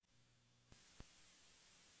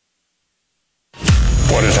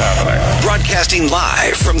what is happening. Broadcasting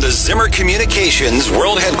live from the Zimmer Communications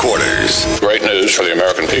World Headquarters. Great news for the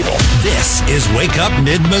American people. This is Wake Up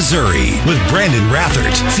Mid-Missouri with Brandon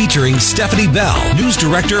Rathert, featuring Stephanie Bell, News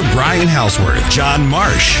Director Brian Houseworth, John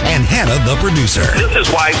Marsh, and Hannah, the producer. This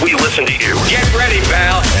is why we listen to you. Get ready,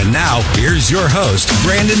 pal. And now, here's your host,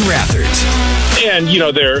 Brandon Rathert. And,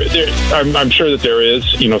 I'm sure that there is,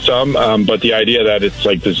 some, but the idea that it's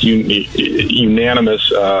like this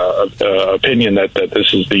unanimous opinion that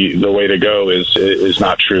this is the way to go is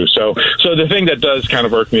not true. So the thing that does kind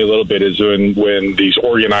of irk me a little bit is when these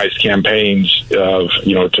organized campaigns of,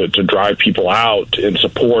 to drive people out in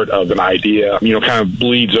support of an idea, kind of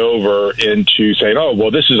bleeds over into saying, oh, well,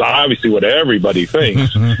 this is obviously what everybody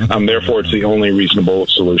thinks. Therefore, it's the only reasonable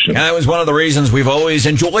solution. And that was one of the reasons we've always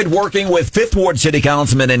enjoyed working with Fifth Ward City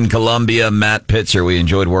Councilman in Columbia, Matt Pitzer. We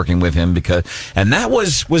enjoyed working with him and that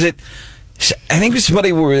was it? I think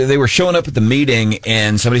they were showing up at the meeting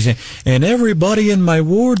and somebody saying, and everybody in my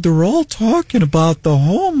ward, they're all talking about the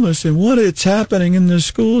homeless and what it's happening in the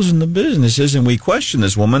schools and the businesses. And we questioned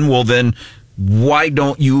this woman. Well, then why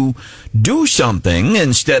don't you do something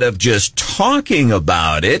instead of just talking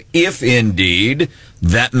about it? If indeed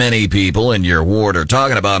that many people in your ward are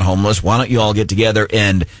talking about homeless, why don't you all get together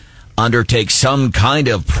and undertake some kind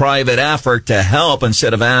of private effort to help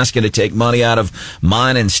instead of asking to take money out of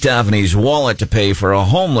mine and Stephanie's wallet to pay for a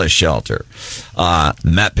homeless shelter?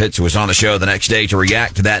 Matt Pitzer was on the show the next day to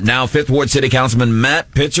react to that. Now, Fifth Ward City Councilman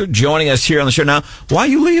Matt Pitzer joining us here on the show. Now, why are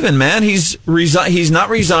you leaving, man? He's not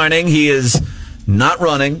resigning. He is not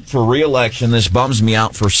running for re-election. This bums me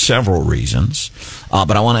out for several reasons.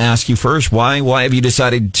 But I want to ask you first, why have you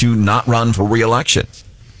decided to not run for re-election?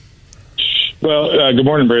 Well, good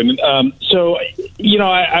morning, Brandon. I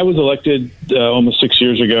was elected almost 6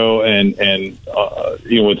 years ago, and I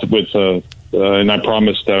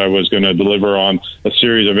promised that I was going to deliver on a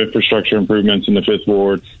series of infrastructure improvements in the Fifth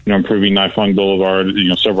Ward. Improving Nifong Boulevard,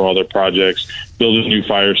 several other projects, build a new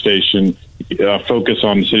fire station, focus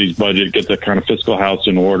on the city's budget, get the kind of fiscal house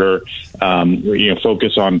in order,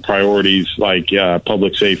 focus on priorities like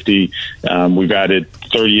public safety. We've added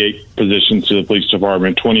 38 positions to the police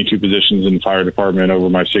department, 22 positions in the fire department over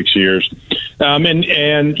my 6 years. I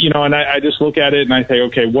just look at it and I say,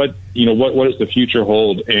 okay, what does the future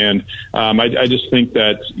hold? And I just think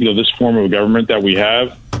that, this form of government that we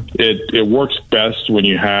have, it works best when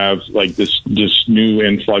you have like this new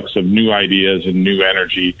influx of new ideas and new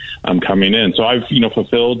energy coming in. So I've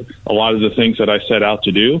fulfilled a lot of the things that I set out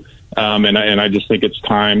to do. And I just think it's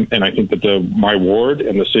time, and I think that my ward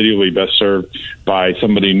and the city will be best served by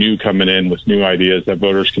somebody new coming in with new ideas that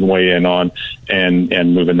voters can weigh in on and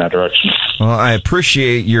move in that direction. Well, I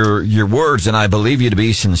appreciate your words, and I believe you to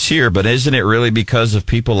be sincere, but isn't it really because of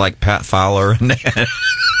people like Pat Fowler?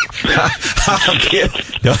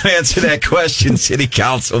 Don't answer that question, City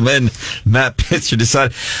Councilman Matt Pitzer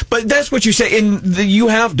decided. But that's what you say. You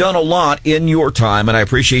have done a lot in your time, and I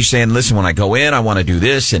appreciate you saying, listen, when I go in, I want to do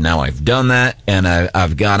this, and now I've done that, and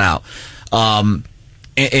I've gone out.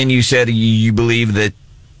 And you said you believe that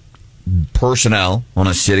personnel on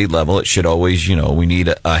a city level, it should always, we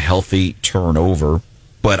need a healthy turnover.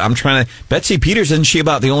 But I'm trying to, Betsy Peters, isn't she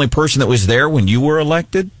about the only person that was there when you were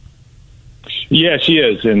elected? Yeah, she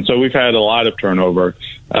is. And so we've had a lot of turnover.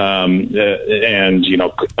 Carl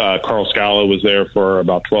Scala was there for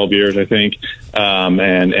about 12 years, I think.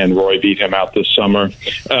 And Roy beat him out this summer.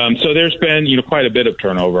 So there's been, quite a bit of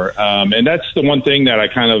turnover. And that's the one thing that I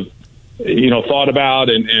kind of, thought about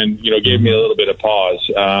and gave me a little bit of pause.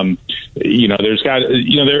 There's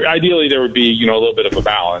ideally there would be, a little bit of a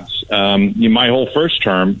balance. My whole first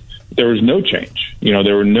term, there was no change.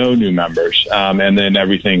 There were no new members. And then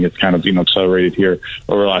everything is kind of, accelerated here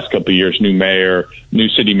over the last couple of years. New mayor, new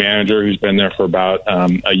city manager who's been there for about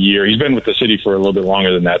a year. He's been with the city for a little bit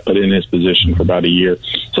longer than that, but in his position for about a year.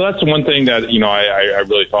 So that's the one thing that, I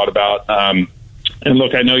really thought about. And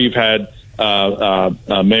look, I know you've had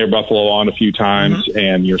Mayor Buffalo on a few times,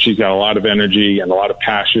 and she's got a lot of energy and a lot of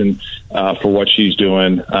passion for what she's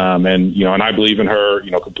doing, and I believe in her,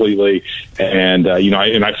 completely, and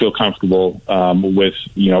I feel comfortable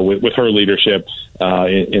with her leadership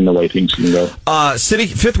in the way things can go.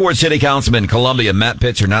 Fifth Ward City Councilman Columbia Matt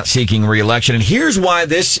Pitzer not seeking re-election, and here's why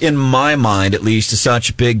this, in my mind at least, is such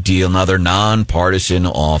a big deal. Another nonpartisan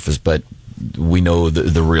office, but we know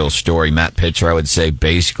the real story. Matt Pitzer, I would say,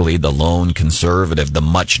 basically the lone conservative, the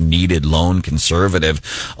much-needed lone conservative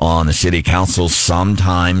on the city council.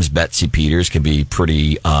 Sometimes Betsy Peters can be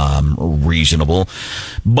pretty reasonable.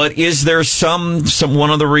 But is there some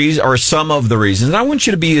of the reasons, and I want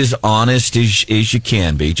you to be as honest as you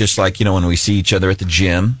can be, just like, when we see each other at the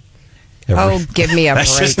gym, Oh, give me a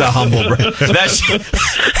That's break. just a humble brag.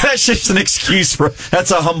 That's just an excuse for.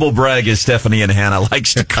 That's a humble brag, as Stephanie and Hannah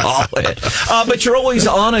likes to call it. But you're always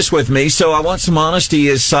honest with me, so I want some honesty.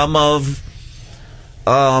 Is some of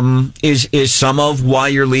why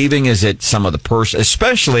you're leaving? Is it some of the person,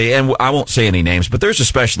 especially? And I won't say any names, but there's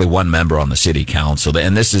especially one member on the city council,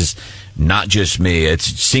 and this is not just me. It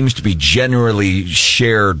seems to be generally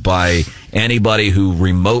shared by anybody who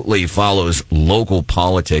remotely follows local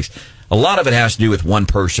politics. A lot of it has to do with one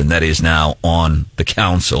person that is now on the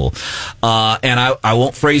council. And I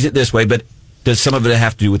won't phrase it this way, but does some of it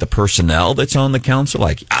have to do with the personnel that's on the council?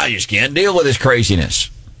 Like, I just can't deal with this craziness.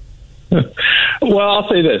 Well, I'll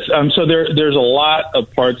say this. So there's a lot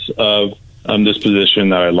of parts of this position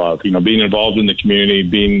that I love. Being involved in the community,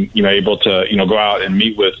 being able to go out and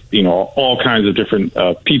meet with all kinds of different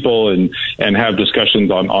people and have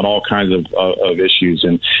discussions on all kinds of issues.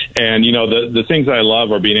 And the things that I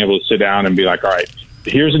love are being able to sit down and be like, all right,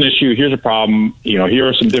 here's an issue, here's a problem. Here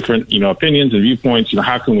are some different opinions and viewpoints.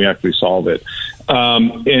 How can we actually solve it?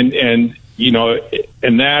 And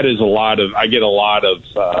that is I get a lot of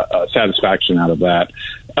satisfaction out of that.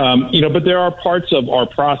 But there are parts of our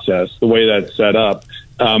process, the way that's set up,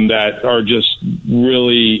 that are just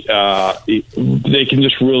really, they can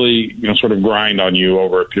just really, sort of grind on you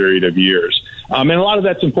over a period of years. And a lot of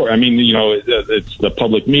that's important. I mean, it's the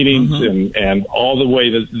public meetings and all the way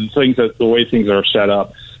the way things are set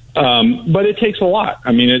up. But it takes a lot.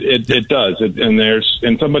 I mean, it does.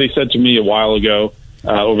 And somebody said to me a while ago,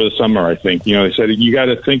 over the summer, I think, they said, you got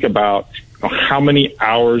to think about how many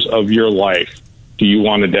hours of your life do you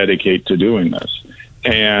want to dedicate to doing this?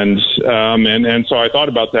 And so I thought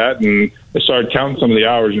about that and I started counting some of the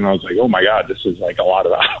hours and I was like, oh my God, this is like a lot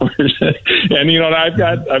of hours. And, I've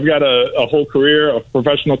got a whole career, a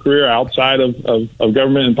professional career outside of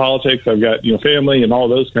government and politics. I've got, family and all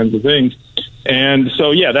those kinds of things. And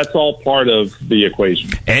so, yeah, that's all part of the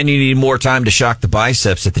equation. And you need more time to shock the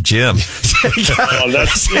biceps at the gym.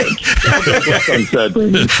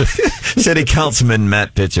 City Councilman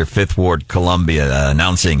Matt Pitzer, 5th Ward, Columbia,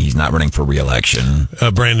 announcing he's not running for re-election.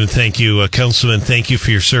 Brandon, thank you. Councilman, thank you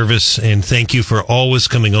for your service, and thank you for always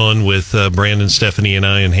coming on with Brandon, Stephanie, and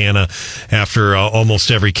I, and Hannah after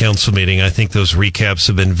almost every council meeting. I think those recaps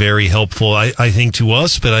have been very helpful, I think, to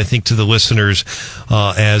us, but I think to the listeners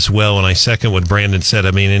as well. And I second what Brandon said.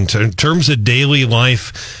 I mean, in terms of daily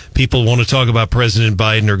life, people want to talk about President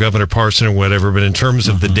Biden or Governor Parson or whatever, but in terms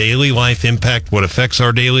of the daily life impact, what affects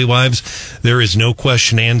our daily lives, there is no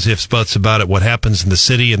question, ands, ifs, buts about it. What happens in the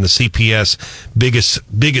city and the CPS,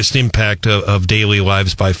 biggest impact of daily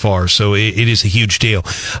lives by far. So it is a huge deal.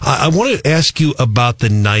 I want to ask you about the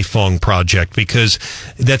Nifong project, because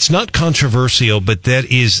that's not controversial, but that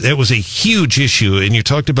was a huge issue. And you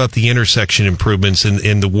talked about the intersection improvements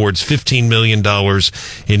in the wards, $15 million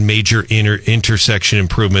in major intersection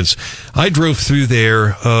improvements. I drove through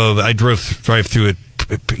there. I drive through it,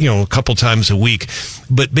 a couple times a week.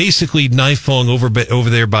 But basically, Nifong over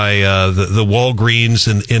there by the Walgreens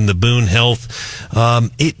and in the Boone Health,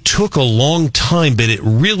 it took a long time, but it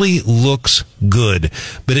really looks good.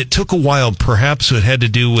 But it took a while. Perhaps it had to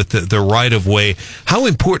do with the right of way. How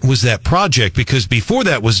important was that project? Because before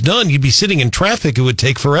that was done, you'd be sitting in traffic. It would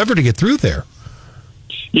take forever to get through there.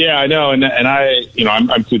 Yeah, I know, and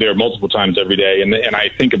I'm through there multiple times every day, and I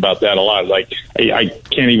think about that a lot. Like, I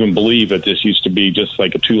can't even believe that this used to be just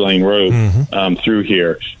like a 2-lane road through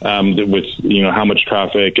here, with how much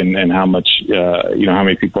traffic and how much how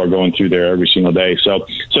many people are going through there every single day. So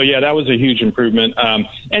yeah, that was a huge improvement, and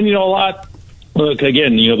a lot. Look,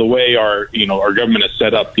 again, the way our government has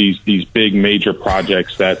set up these big major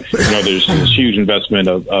projects that, there's this huge investment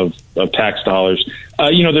of tax dollars.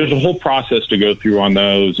 There's a whole process to go through on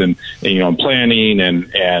those and planning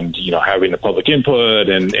and having the public input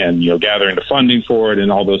and gathering the funding for it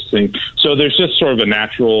and all those things. So there's just sort of a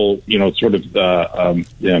natural,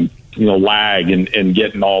 lag in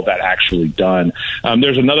getting all that actually done.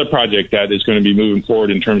 There's another project that is going to be moving forward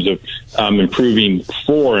in terms of improving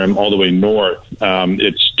Forum all the way north.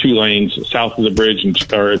 It's 2 lanes south of the bridge,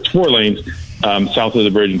 or it's 4 lanes south of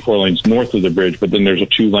the bridge and 4 lanes north of the bridge. But then there's a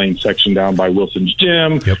 2-lane section down by Wilson's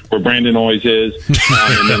Gym, where Brandon always is,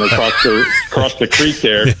 and then across the creek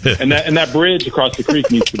there, and that bridge across the creek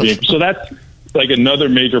needs to be. So that's like another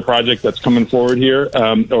major project that's coming forward here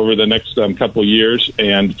over the next couple of years,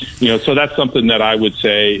 and so that's something that I would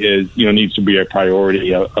say is needs to be a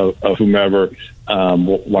priority of whomever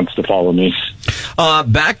wants to follow me.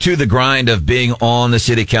 Back to the grind of being on the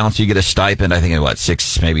city council. You get a stipend, I think,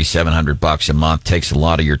 $600, maybe $700 a month. Takes a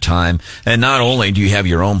lot of your time. And not only do you have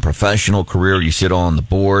your own professional career, you sit on the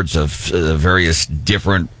boards of various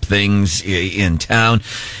different things in town.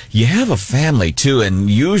 You have a family too, and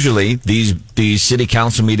usually these city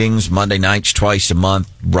council meetings, Monday nights, twice a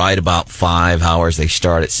month, right about 5 hours. They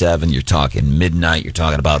start at 7. You're talking midnight. You're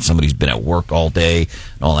talking about somebody who's been at work all day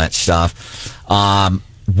and all that stuff.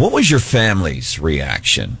 What was your family's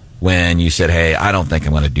reaction when you said, "Hey, I don't think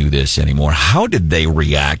I'm going to do this anymore"? How did they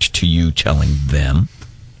react to you telling them?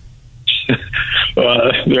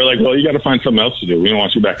 They're like, "Well, you got to find something else to do. We don't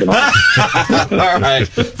want you back in office." All right.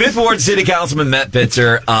 Fifth Ward City Councilman Matt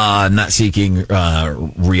Pitzer, not seeking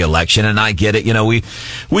re-election, and I get it. You know, we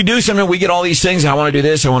do something. We get all these things. I want to do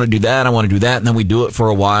this. I want to do that. I want to do that, and then we do it for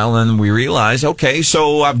a while, and we realize, okay,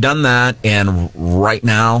 so I've done that, and right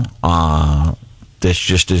now, this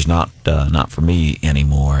just is not for me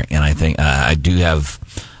anymore. And I think I give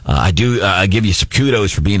you some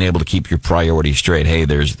kudos for being able to keep your priorities straight. Hey,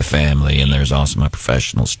 there's the family, and there's also my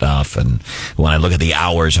professional stuff. And when I look at the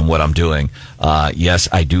hours and what I'm doing, yes,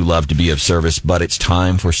 I do love to be of service, but it's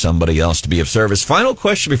time for somebody else to be of service. Final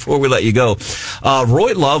question before we let you go.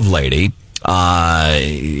 Roy Lovelady,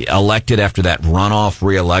 elected after that runoff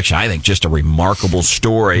re-election. I think just a remarkable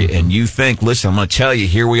story. And you think, listen, I'm going to tell you,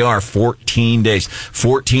 here we are, 14 days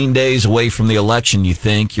away from the election. You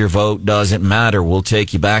think your vote doesn't matter. We'll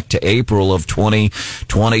take you back to April of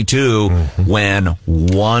 2022 when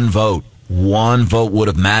one vote would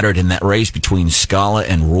have mattered in that race between Scala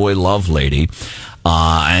and Roy Lovelady.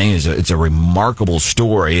 I think it's a remarkable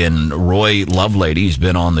story. And Roy Lovelady's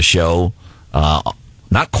been on the show,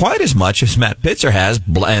 not quite as much as Matt Pitzer has,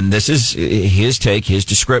 and this is his take, his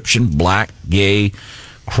description: black, gay,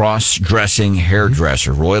 cross-dressing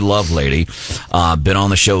hairdresser. Roy Lovelady, been on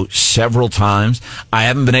the show several times. I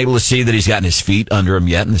haven't been able to see that he's gotten his feet under him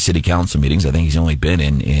yet in the city council meetings. I think he's only been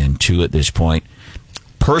in 2 at this point.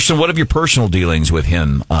 What have your personal dealings with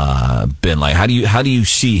him been like? How do you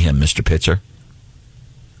see him, Mr. Pitzer?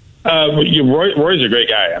 Roy's a great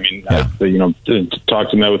guy. I mean,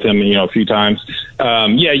 talked to met with him, a few times.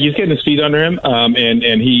 He's getting his feet under him,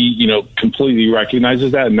 and he, completely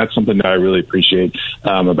recognizes that, and that's something that I really appreciate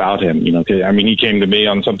about him. I mean, he came to me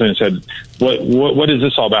on something and said, "What is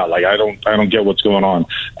this all about? Like, I don't get what's going on."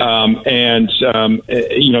 I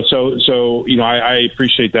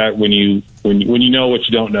appreciate that when you know what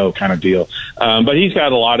you don't know, kind of deal. But he's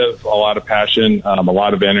got a lot of passion, a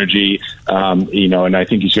lot of energy, and I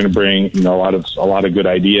think he's going to bring a lot of good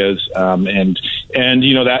ideas, and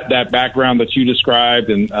that background that you described,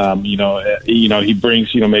 and he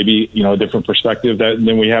brings maybe a different perspective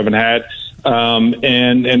than we haven't had.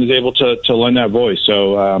 And is able to lend that voice.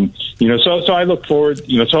 So, so I look forward,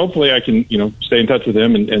 so hopefully I can, stay in touch with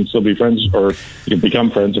him and still be friends, or become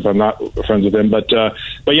friends if I'm not friends with him. But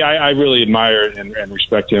yeah, I really admire and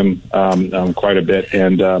respect him, quite a bit.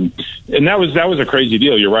 And that was a crazy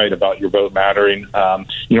deal. You're right about your vote mattering.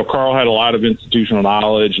 Carl had a lot of institutional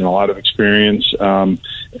knowledge and a lot of experience, but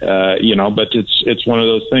it's one of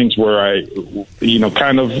those things where I,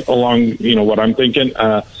 kind of along, what I'm thinking,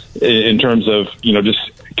 in terms of,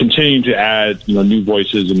 just continuing to add, new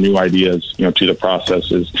voices and new ideas, to the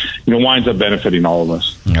processes, winds up benefiting all of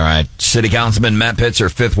us. All right. City Councilman Matt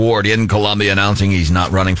Pitzer, 5th Ward in Columbia, announcing he's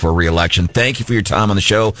not running for re-election. Thank you for your time on the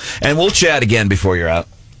show, and we'll chat again before you're out.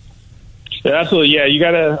 Yeah, absolutely. Yeah,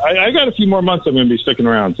 I got a few more months I'm going to be sticking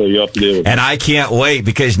around, so you'll have to deal with it. And I can't wait,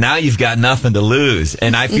 because now you've got nothing to lose.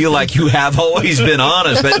 And I feel like you have always been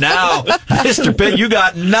honest, but now, Mr. Pitt, you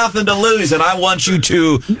got nothing to lose, and I want you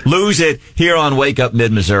to lose it here on Wake Up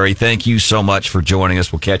Mid-Missouri. Thank you so much for joining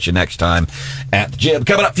us. We'll catch you next time at the gym.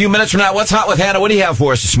 Coming up a few minutes from now, What's Hot with Hannah? What do you have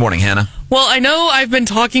for us this morning, Hannah? Well, I know I've been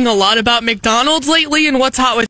talking a lot about McDonald's lately, and What's Hot with